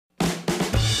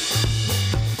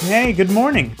Hey, good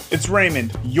morning. It's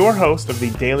Raymond, your host of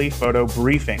the Daily Photo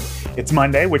Briefing. It's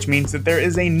Monday, which means that there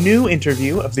is a new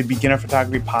interview of the Beginner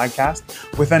Photography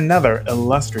Podcast with another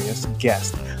illustrious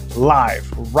guest,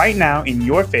 live right now in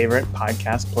your favorite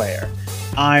podcast player.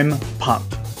 I'm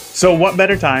pumped. So what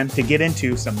better time to get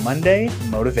into some Monday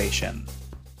motivation?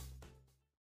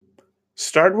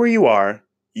 Start where you are,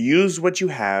 use what you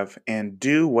have, and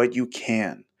do what you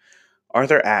can.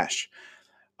 Arthur Ashe.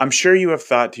 I'm sure you have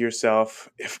thought to yourself,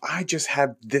 if I just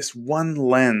had this one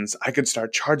lens, I could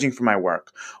start charging for my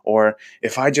work. Or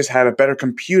if I just had a better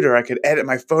computer, I could edit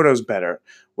my photos better.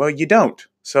 Well, you don't.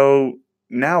 So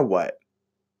now what?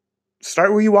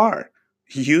 Start where you are.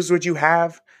 Use what you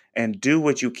have and do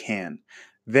what you can.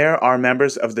 There are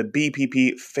members of the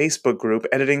BPP Facebook group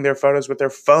editing their photos with their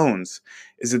phones.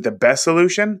 Is it the best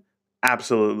solution?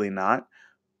 Absolutely not.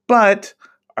 But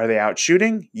are they out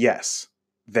shooting? Yes,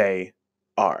 they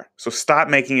are. So stop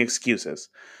making excuses.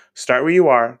 Start where you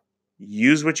are,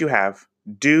 use what you have,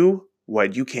 do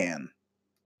what you can.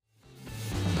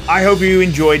 I hope you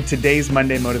enjoyed today's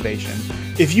Monday Motivation.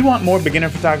 If you want more beginner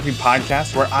photography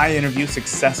podcasts where I interview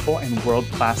successful and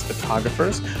world-class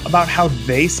photographers about how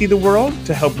they see the world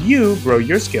to help you grow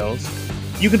your skills,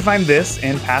 you can find this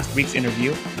and past week's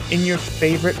interview in your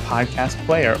favorite podcast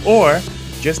player, or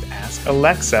just ask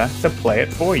Alexa to play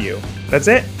it for you. That's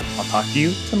it. I'll talk to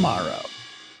you tomorrow.